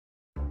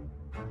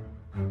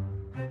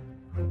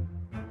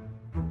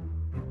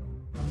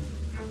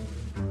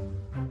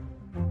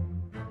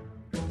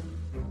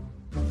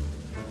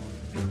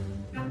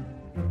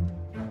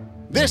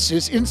This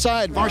is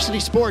Inside Varsity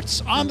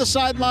Sports on the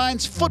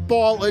Sidelines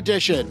Football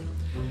Edition.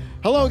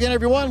 Hello again,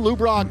 everyone. Lou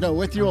Brogno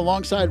with you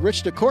alongside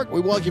Rich DeCourt.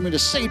 We welcome you to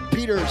St.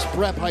 Peter's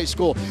Prep High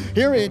School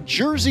here in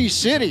Jersey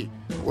City,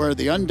 where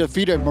the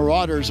undefeated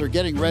Marauders are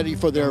getting ready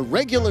for their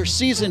regular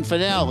season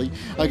finale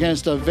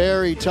against a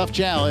very tough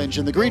challenge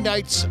in the Green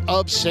Knights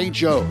of St.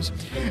 Joe's.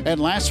 And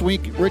last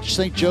week, Rich,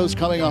 St. Joe's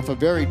coming off a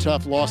very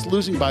tough loss,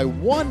 losing by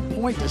 1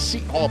 point to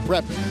Seton Hall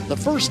Prep. The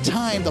first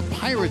time the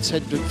Pirates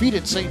had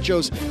defeated St.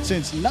 Joe's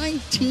since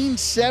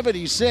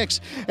 1976.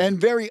 And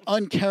very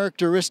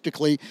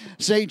uncharacteristically,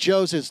 St.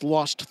 Joe's has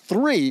lost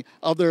 3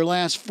 of their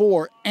last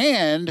 4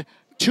 and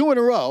 2 in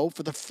a row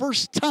for the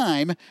first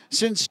time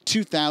since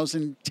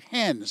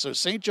 2010. So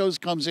St. Joe's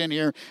comes in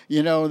here,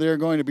 you know, they're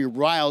going to be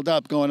riled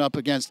up going up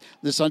against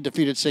this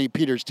undefeated St.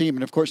 Peter's team.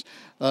 And, of course,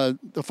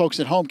 the folks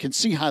at home can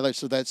see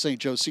highlights of that St.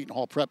 Joe's Seton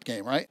Hall Prep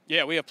game, right?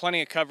 Yeah, we have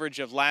plenty of coverage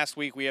of last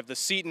week. We have the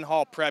Seton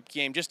Hall Prep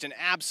game, just an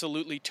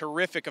absolutely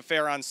terrific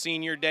affair on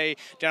Senior Day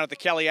down at the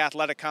Kelly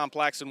Athletic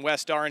Complex in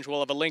West Orange. We'll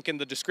have a link in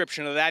the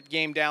description of that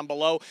game down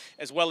below,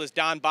 as well as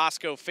Don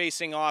Bosco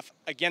facing off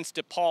against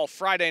DePaul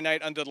Friday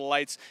night under the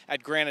lights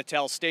at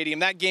Granitel Stadium.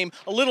 That game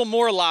a little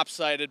more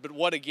lopsided, but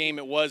what a game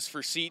it was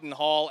for Seton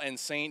Hall and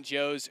St.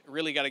 Joe's.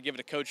 Really got to give it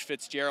to Coach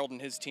Fitzgerald and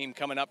his team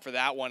coming up for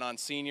that one on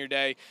Senior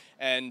Day.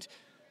 And,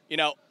 you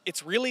know,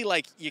 it's really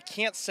like you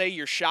can't say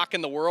you're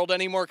shocking the world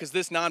anymore because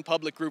this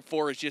non-public Group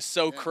 4 is just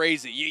so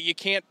crazy. You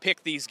can't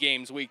pick these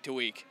games week to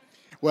week.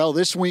 Well,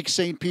 this week,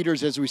 St.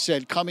 Peter's, as we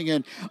said, coming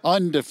in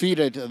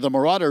undefeated. The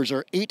Marauders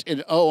are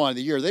 8-0 on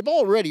the year. They've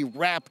already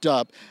wrapped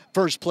up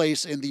first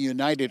place in the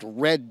United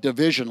Red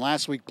Division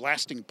last week,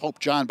 blasting Pope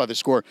John by the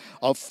score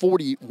of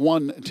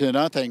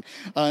 41-0.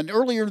 And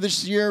earlier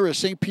this year,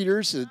 St.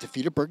 Peter's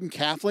defeated Bergen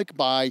Catholic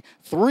by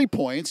 3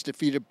 points,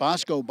 defeated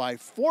Bosco by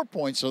 4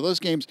 points. So those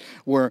games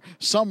were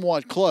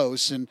somewhat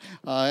close. And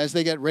as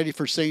they get ready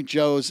for St.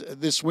 Joe's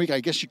this week, I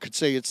guess you could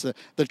say it's the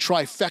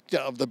trifecta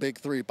of the big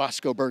three,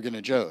 Bosco, Bergen,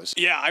 and Joe's.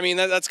 Yeah, I mean,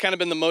 that's kind of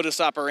been the modus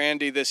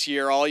operandi this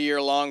year, all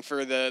year long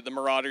for the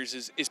Marauders,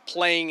 is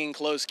playing in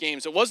close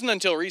games. It wasn't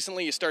until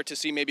recently you start to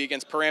see maybe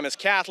against Paramus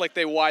Catholic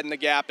they widened the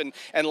gap,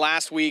 and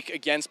last week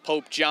against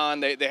Pope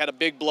John they had a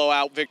big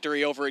blowout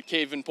victory over at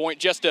Caven Point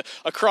just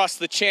across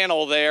the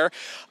channel there.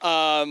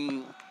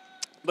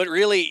 But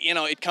really, you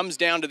know, it comes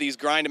down to these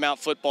grind-em-out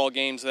football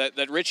games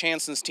that Rich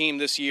Hansen's team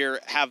this year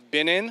have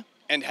been in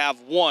and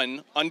have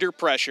won under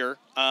pressure.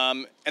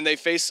 And they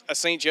face a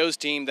St. Joe's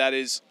team that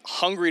is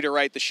hungry to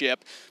right the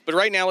ship. But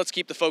right now, let's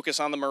keep the focus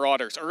on the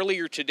Marauders.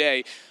 Earlier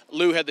today,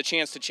 Lou had the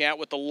chance to chat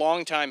with the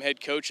longtime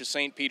head coach of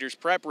St. Peter's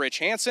Prep, Rich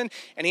Hansen,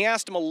 and he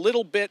asked him a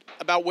little bit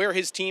about where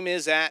his team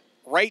is at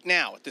right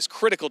now at this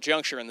critical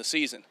juncture in the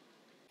season.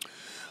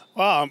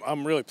 Well,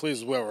 I'm really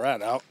pleased with where we're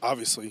at.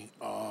 Obviously,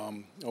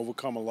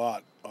 overcome a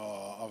lot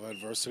of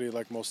adversity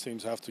like most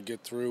teams have to get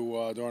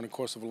through during the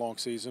course of a long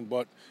season.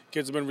 But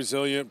kids have been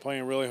resilient,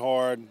 playing really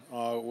hard.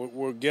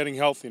 We're getting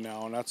healthy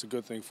now, and that's a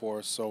good thing for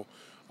us. So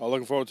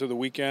looking forward to the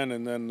weekend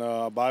and then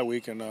bye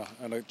week and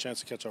a chance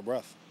to catch our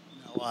breath.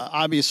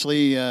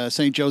 Obviously,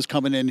 St. Joe's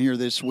coming in here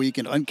this week,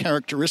 and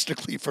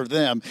uncharacteristically for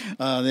them,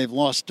 they've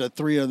lost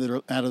 3 out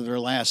of their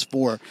last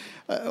 4.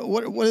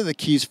 What are the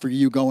keys for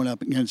you going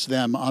up against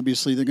them?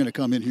 Obviously, they're going to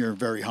come in here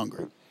very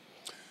hungry.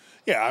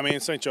 Yeah, I mean,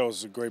 St. Joe's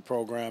is a great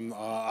program.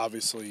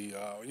 Obviously,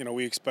 you know,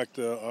 we expect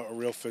a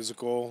real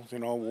physical, you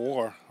know,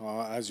 war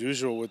as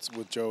usual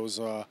with Joe's.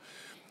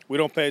 We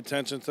don't pay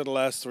attention to the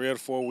last 3 or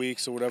 4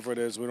 weeks or whatever it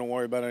is. We don't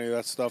worry about any of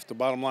that stuff. The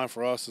bottom line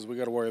for us is we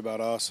got to worry about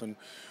us. And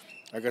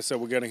like I said,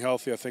 we're getting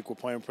healthy. I think we're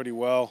playing pretty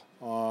well.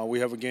 We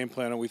have a game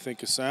plan that we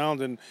think is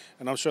sound, and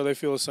I'm sure they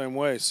feel the same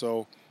way.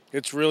 So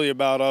it's really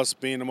about us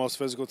being the most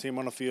physical team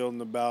on the field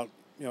and about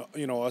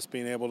you know us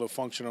being able to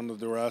function under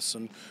duress,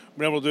 and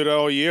been able to do that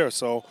all year.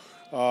 So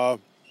we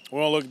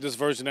don't look at this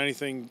version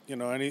anything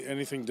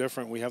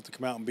different. We have to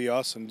come out and be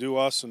us and do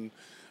us, and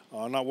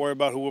not worry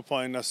about who we're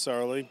playing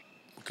necessarily,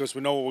 because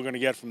we know what we're going to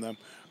get from them.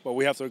 But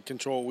we have to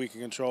control what we can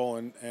control,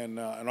 and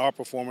our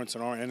performance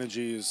and our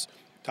energy is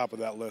top of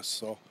that list.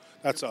 So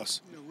that's us.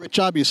 Rich,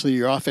 obviously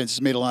your offense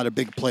has made a lot of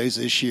big plays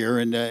this year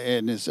and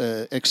has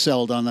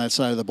excelled on that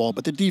side of the ball,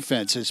 but the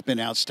defense has been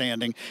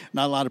outstanding.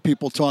 Not a lot of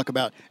people talk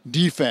about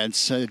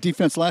defense.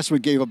 Defense last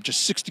week gave up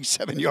just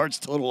 67 yards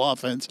total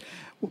offense.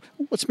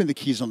 What's been the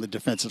keys on the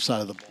defensive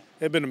side of the ball?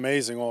 They've been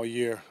amazing all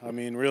year. I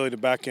mean, really, the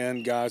back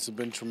end guys have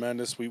been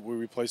tremendous. We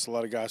replaced a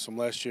lot of guys from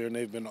last year, and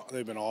they've been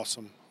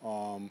awesome.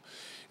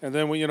 And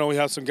then we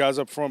have some guys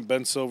up front.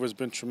 Ben Silver's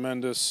been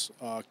tremendous.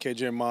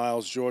 KJ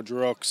Miles, George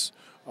Rooks,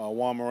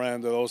 Juan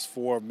Miranda. Those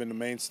 4 have been the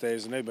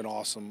mainstays, and they've been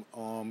awesome.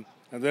 And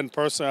then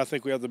personally, I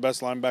think we have the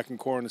best linebacking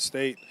core in the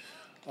state.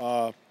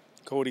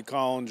 Cody,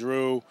 Colin,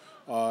 Drew,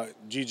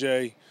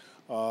 GJ.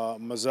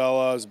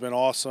 Mazzella has been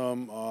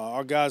awesome.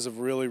 Our guys have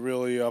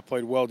really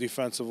played well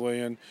defensively,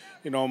 and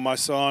my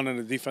son and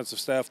the defensive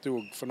staff do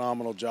a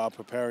phenomenal job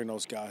preparing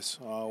those guys.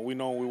 We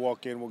know when we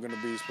walk in, we're going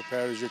to be as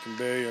prepared as you can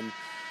be,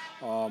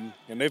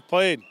 and they've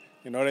played.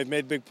 They've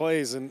made big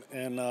plays and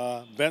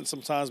bent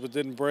sometimes but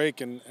didn't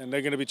break, and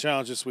they're going to be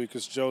challenged this week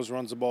because Joe's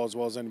runs the ball as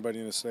well as anybody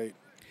in the state.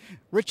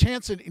 Rich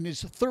Hansen in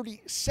his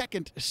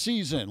 32nd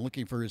season,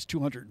 looking for his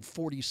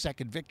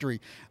 242nd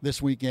victory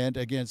this weekend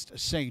against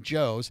St.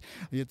 Joe's.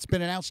 It's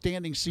been an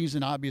outstanding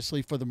season,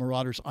 obviously, for the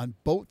Marauders on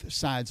both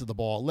sides of the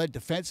ball, led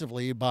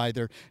defensively by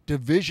their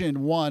Division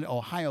I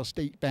Ohio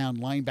State-bound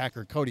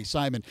linebacker Cody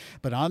Simon.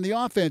 But on the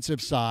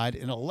offensive side,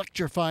 an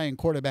electrifying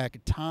quarterback,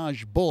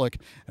 Taj Bullock.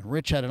 And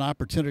Rich had an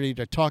opportunity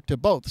to talk to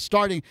both,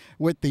 starting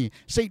with the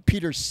St.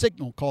 Peter's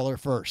signal caller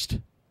first.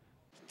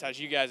 Taj,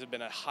 you guys have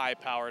been a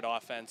high-powered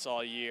offense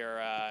all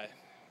year.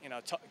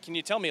 Can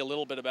you tell me a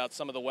little bit about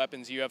some of the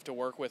weapons you have to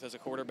work with as a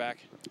quarterback?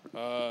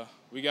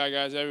 We got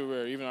guys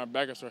everywhere. Even our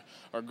backups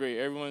are great.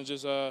 Everyone's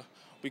just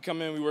we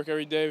come in, we work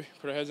every day,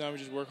 put our heads down, we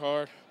just work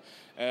hard.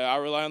 I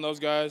rely on those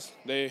guys.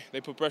 They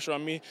put pressure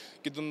on me,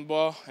 get them the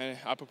ball, and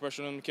I put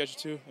pressure on them to catch it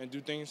too and do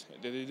things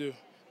that they do.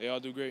 They all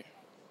do great.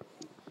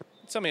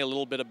 Tell me a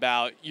little bit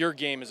about your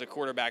game as a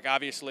quarterback.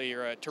 Obviously,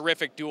 you're a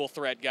terrific dual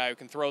threat guy who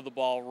can throw the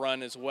ball,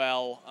 run as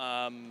well.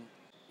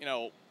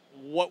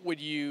 What would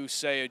you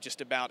say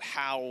just about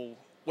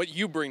what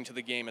you bring to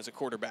the game as a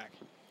quarterback?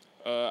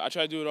 I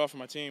try to do it all for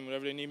my team,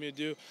 whatever they need me to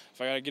do. If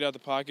I got to get out the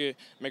pocket,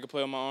 make a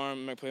play on my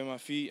arm, make a play on my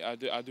feet, I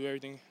do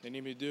everything they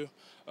need me to do.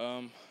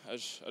 I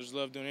just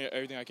love doing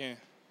everything I can.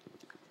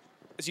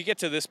 As you get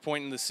to this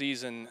point in the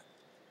season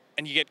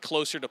and you get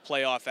closer to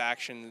playoff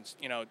actions,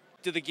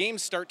 do the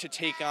games start to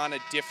take on a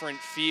different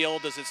feel?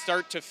 Does it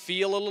start to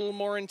feel a little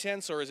more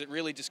intense, or is it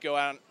really just go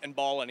out and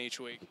ball in each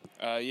week?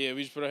 Yeah,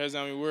 we just put our heads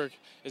down and we work.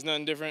 It's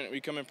nothing different.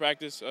 We come in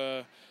practice,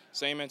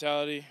 same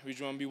mentality. We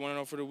just want to be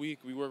 1-0 for the week.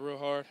 We work real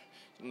hard.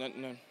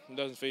 It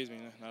doesn't faze me,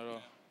 not at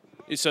all.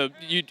 So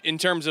in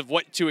terms of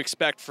what to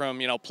expect from,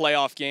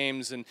 playoff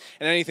games and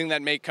anything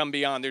that may come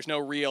beyond, there's no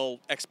real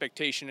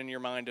expectation in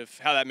your mind of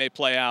how that may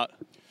play out?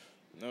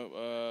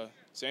 No,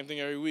 same thing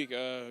every week.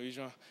 We just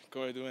want to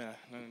go ahead and do it.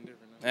 Nothing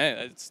different. No.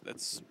 Hey,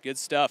 that's good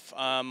stuff.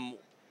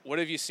 What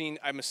have you seen?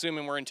 I'm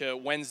assuming we're into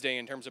Wednesday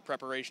in terms of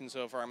preparation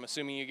so far. I'm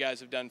assuming you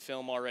guys have done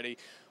film already.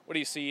 What do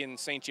you see in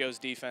St. Joe's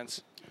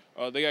defense?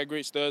 They got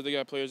great studs. They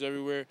got players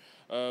everywhere.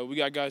 We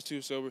got guys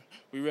too, so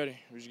we're ready.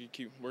 We just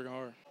keep working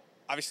hard.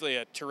 Obviously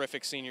a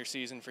terrific senior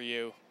season for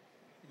you.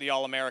 The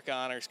All-America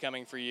honors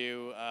coming for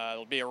you.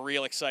 It'll be a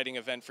real exciting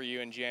event for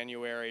you in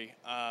January.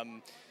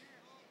 Can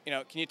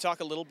you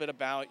talk a little bit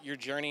about your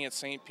journey at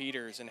St.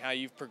 Peter's and how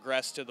you've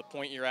progressed to the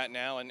point you're at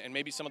now and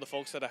maybe some of the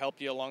folks that have helped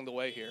you along the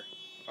way here?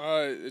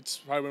 It's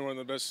probably been one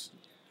of the best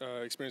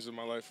experiences of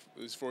my life.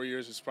 These 4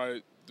 years is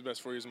probably the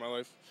best 4 years of my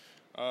life.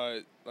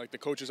 Like the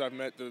coaches I've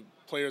met, the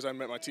players I've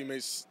met, my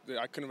teammates,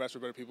 I couldn't have asked for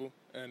better people.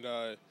 And,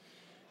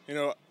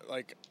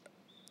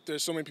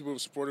 there's so many people who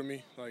supported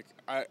me. Like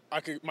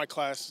my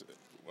class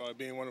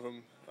being one of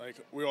them, like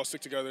we all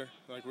stick together.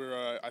 Like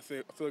I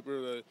feel like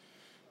we're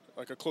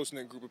a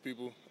close-knit group of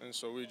people. And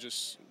so we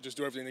just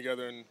do everything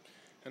together.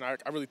 And I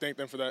really thank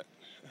them for that.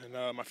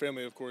 And my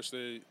family, of course,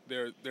 they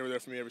were there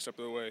for me every step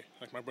of the way.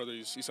 Like my brother,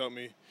 he's helped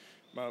me.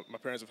 My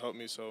parents have helped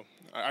me, so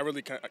I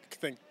really can't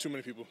thank too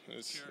many people.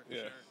 Sure.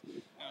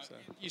 So.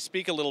 You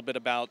speak a little bit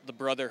about the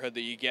brotherhood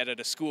that you get at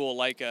a school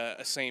like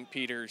a St.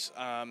 Peter's,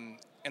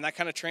 and that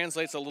kind of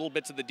translates a little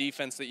bit to the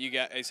defense that you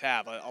guys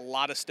have. A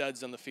lot of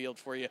studs on the field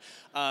for you.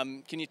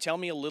 Can you tell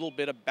me a little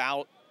bit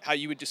about how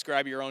you would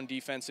describe your own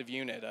defensive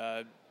unit?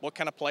 What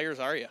kind of players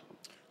are you?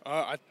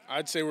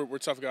 I'd say we're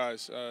tough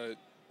guys.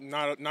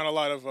 Not a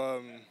lot of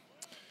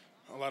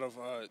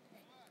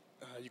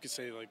you could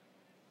say like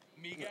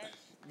me guys.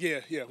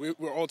 Yeah,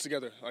 we're all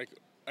together. Like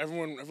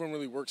everyone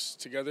really works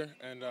together,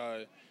 and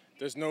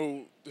there's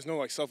no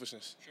like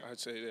selfishness. Sure. I'd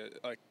say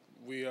that like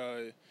we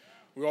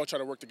all try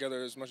to work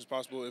together as much as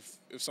possible.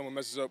 If someone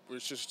messes up, we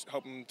just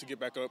help them to get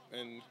back up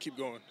and keep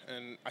going.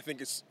 And I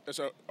think it's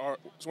one of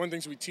the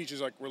things we teach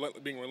is like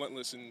being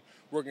relentless and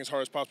working as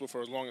hard as possible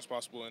for as long as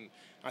possible. And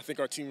I think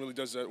our team really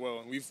does that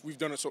well. And we've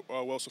done it so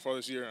well so far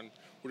this year, and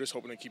we're just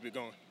hoping to keep it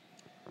going.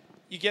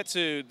 You get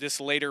to this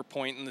later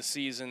point in the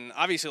season,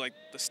 obviously like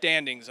the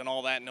standings and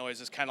all that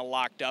noise is kind of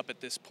locked up at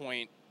this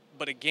point,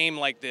 but a game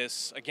like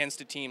this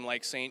against a team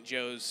like St.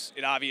 Joe's,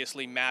 it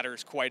obviously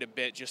matters quite a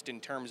bit just in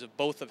terms of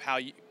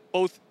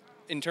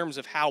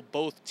how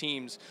both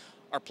teams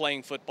are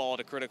playing football at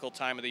a critical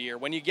time of the year.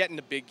 When you get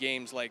into big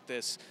games like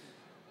this,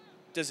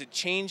 does it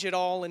change at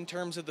all in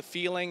terms of the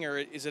feeling, or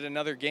is it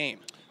another game?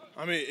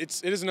 I mean,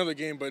 it is another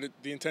game, but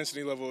the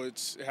intensity level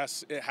it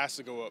has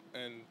to go up,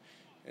 and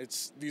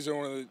these are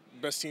one of the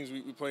best teams we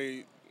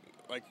play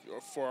like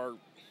for our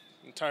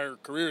entire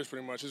careers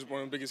pretty much. This is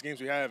one of the biggest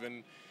games we have,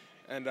 and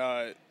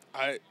I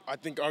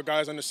think our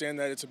guys understand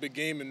that it's a big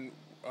game, and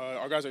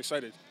our guys are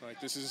excited.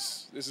 Like this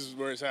is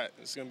where it's at.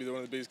 It's going to be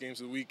one of the biggest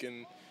games of the week,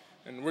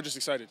 and we're just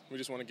excited. We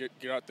just want to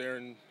get out there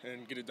and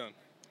get it done.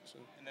 So.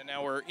 And then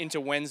now we're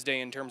into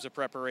Wednesday in terms of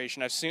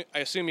preparation. I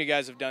assume you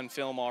guys have done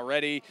film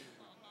already.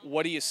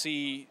 What do you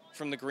see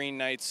from the Green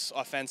Knights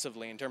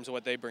offensively in terms of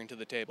what they bring to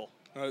the table?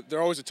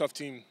 They're always a tough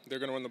team. They're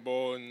going to run the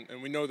ball,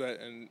 and we know that,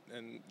 and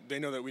they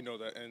know that we know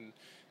that,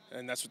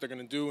 and that's what they're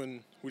going to do,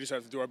 and we just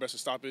have to do our best to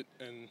stop it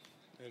and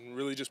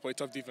really just play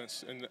tough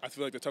defense. And I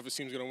feel like the toughest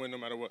team's going to win no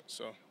matter what.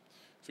 So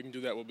if we can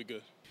do that, we'll be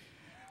good.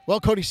 Well,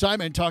 Cody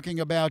Simon talking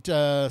about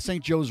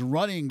St. Joe's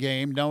running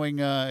game, knowing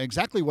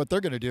exactly what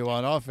they're going to do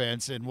on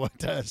offense and what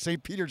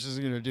St. Peter's is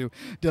going to do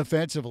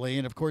defensively.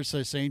 And, of course,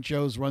 St.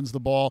 Joe's runs the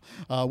ball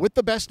with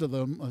the best of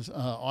them.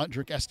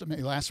 Audric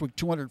Estime last week,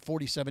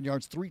 247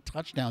 yards, 3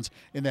 touchdowns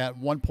in that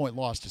 1-point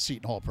loss to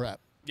Seton Hall Prep.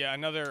 Yeah,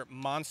 another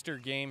monster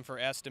game for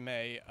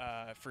Estime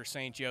for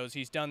St. Joe's.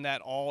 He's done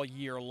that all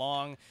year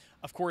long.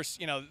 Of course,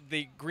 you know,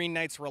 the Green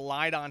Knights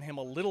relied on him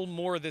a little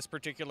more this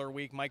particular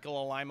week. Michael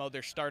Alaimo,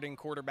 their starting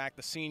quarterback,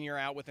 the senior,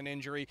 out with an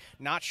injury.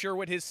 Not sure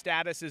what his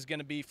status is going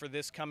to be for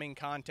this coming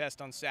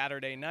contest on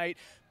Saturday night.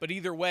 But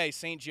either way,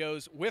 St.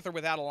 Joe's, with or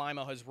without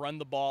Alaimo, has run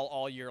the ball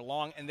all year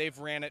long, and they've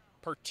ran it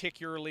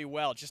particularly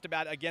well, just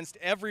about against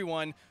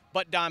everyone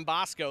but Don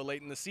Bosco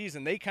late in the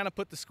season. They kind of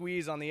put the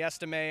squeeze on the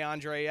Estime,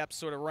 Andre Epps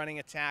sort of running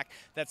attack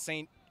that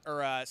St.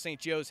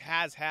 Joe's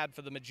has had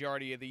for the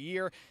majority of the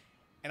year.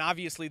 And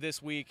obviously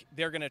this week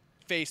they're going to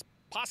face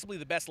possibly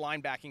the best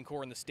linebacking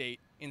core in the state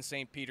in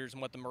St. Peter's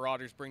and what the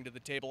Marauders bring to the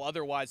table.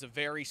 Otherwise, a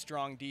very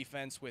strong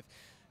defense with,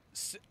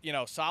 you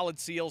know, solid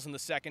seals in the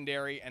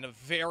secondary and a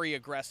very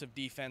aggressive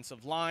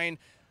defensive line.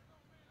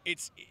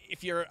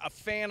 If you're a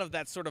fan of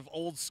that sort of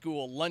old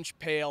school lunch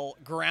pail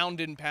ground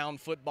and pound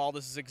football,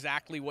 this is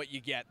exactly what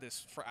you get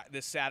this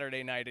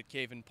Saturday night at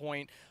Caven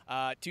Point.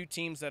 Two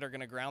teams that are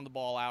going to ground the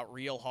ball out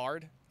real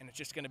hard, and it's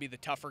just going to be the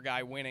tougher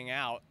guy winning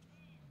out.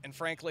 And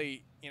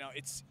frankly, you know,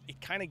 it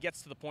kind of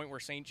gets to the point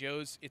where St.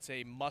 Joe's, it's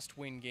a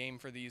must-win game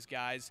for these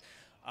guys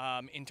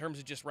in terms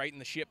of just righting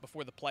the ship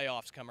before the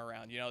playoffs come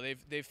around. You know,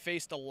 they've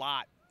faced a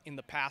lot in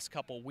the past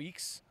couple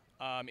weeks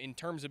in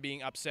terms of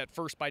being upset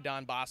first by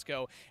Don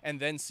Bosco and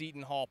then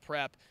Seton Hall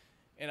Prep.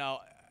 You know,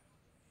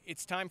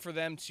 it's time for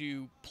them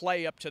to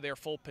play up to their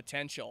full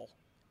potential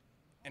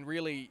and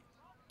really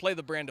play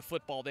the brand of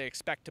football they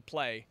expect to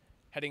play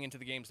heading into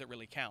the games that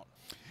really count.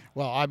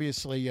 Well,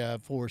 obviously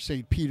for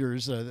St.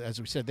 Peter's, as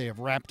we said, they have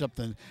wrapped up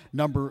the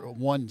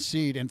 #1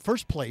 seed in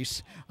first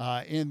place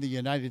in the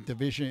United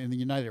Division, in the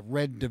United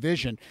Red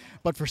Division.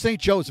 But for St.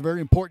 Joe, it's a very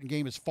important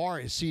game as far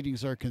as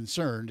seedings are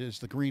concerned, as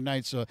the Green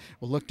Knights will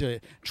look to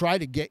try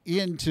to get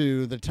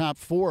into the top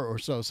 4 or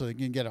so they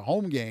can get a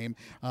home game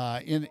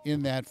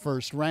in that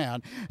first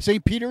round.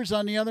 St. Peter's,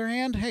 on the other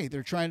hand, hey,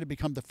 they're trying to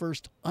become the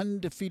first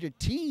undefeated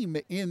team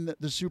in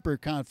the Super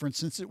Conference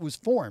since it was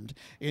formed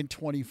in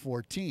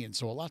 2014.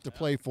 So a lot to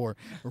play for,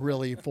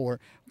 really, for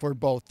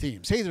both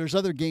teams. Hey, there's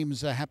other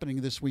games happening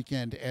this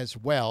weekend as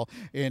well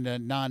in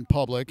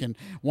non-public, and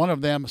one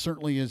of them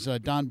certainly is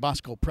Don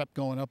Bosco Prep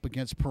going up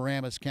against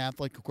Paramus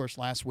Catholic. Of course,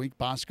 last week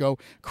Bosco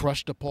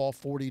crushed DePaul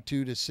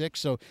 42-6,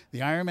 so the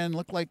Ironmen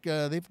look like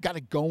they've got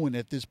it going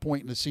at this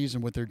point in the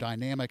season with their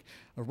dynamic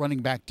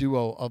running back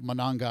duo of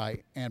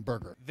Monangai and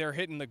Berger. They're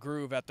hitting the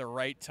groove at the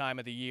right time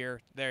of the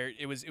year.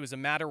 It was a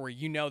matter where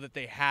you know that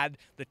they had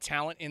the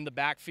talent in the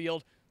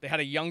backfield. They had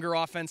a younger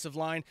offensive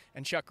line,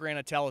 and Chuck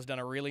Granatel has done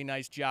a really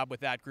nice job with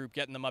that group,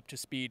 getting them up to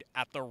speed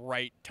at the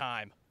right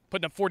time.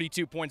 Putting up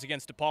 42 points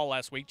against DePaul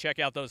last week. Check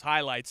out those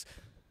highlights.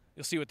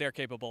 You'll see what they're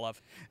capable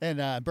of.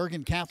 And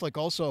Bergen Catholic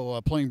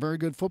also playing very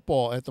good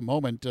football at the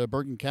moment.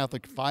 Bergen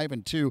Catholic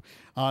 5-2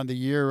 on the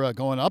year,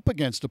 going up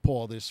against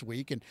DePaul this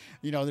week. And,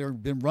 you know,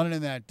 they've been running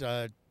in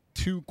that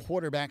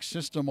 2-quarterback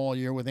system all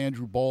year with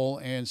Andrew Boll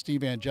and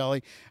Steve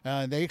Angeli.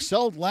 They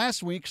excelled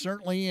last week,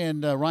 certainly,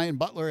 and Ryan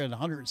Butler at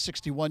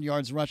 161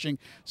 yards rushing.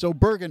 So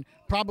Bergen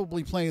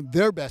probably playing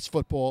their best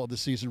football of the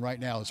season right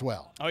now as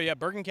well. Oh, yeah,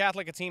 Bergen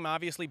Catholic, a team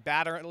obviously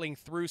battling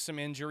through some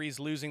injuries,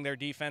 losing their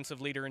defensive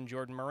leader in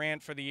Jordan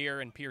Morant for the year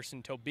and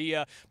Pearson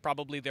Tobia,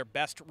 probably their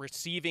best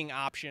receiving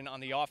option on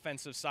the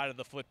offensive side of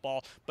the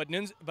football. But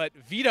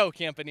Vito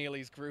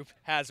Campanili's group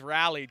has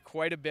rallied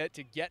quite a bit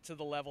to get to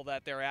the level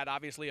that they're at.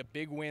 Obviously a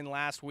big win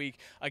last week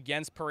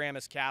against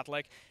Paramus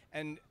Catholic.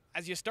 And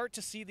as you start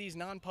to see these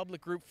non-public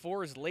Group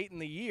 4s late in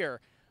the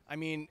year, I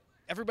mean,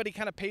 everybody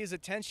kind of pays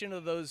attention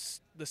to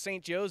the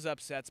St. Joe's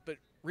upsets, but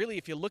really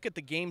if you look at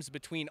the games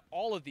between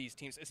all of these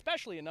teams,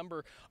 especially a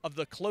number of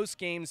the close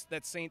games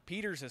that St.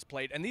 Peter's has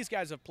played, and these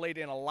guys have played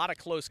in a lot of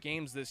close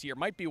games this year,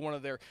 might be one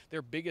of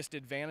their biggest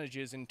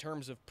advantages in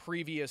terms of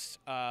previous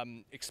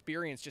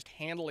experience, just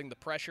handling the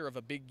pressure of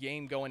a big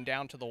game going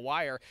down to the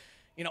wire.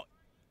 You know,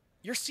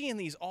 you're seeing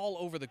these all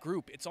over the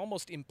group. It's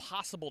almost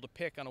impossible to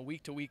pick on a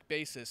week-to-week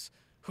basis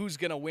who's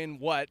going to win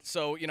what.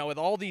 So, you know, with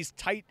all these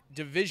tight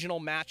divisional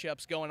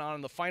matchups going on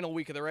in the final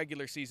week of the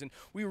regular season,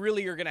 we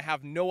really are going to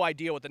have no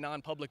idea what the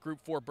non-public Group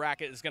 4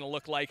 bracket is going to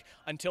look like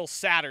until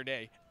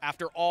Saturday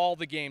after all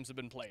the games have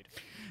been played.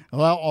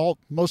 Well,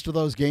 most of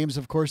those games,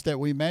 of course, that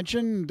we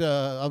mentioned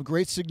of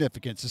great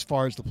significance as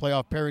far as the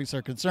playoff pairings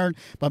are concerned,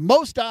 but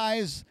most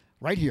eyes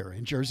right here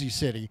in Jersey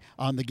City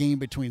on the game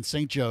between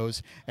St.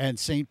 Joe's and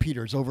St.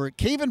 Peter's over at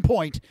Caven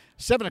Point,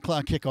 7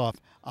 o'clock kickoff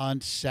on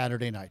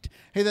Saturday night.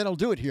 Hey, that'll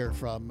do it here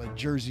from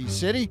Jersey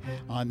City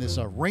on this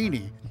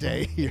rainy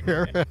day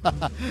here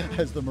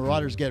as the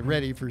Marauders get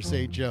ready for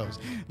St. Joe's.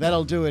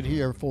 That'll do it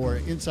here for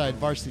Inside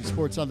Varsity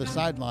Sports on the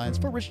Sidelines.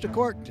 For Rich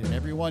DeCourt and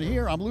everyone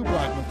here, I'm Lou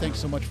Brockman. Thanks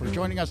so much for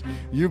joining us.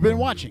 You've been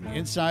watching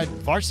Inside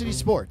Varsity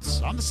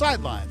Sports on the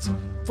Sidelines,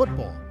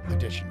 Football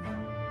Edition.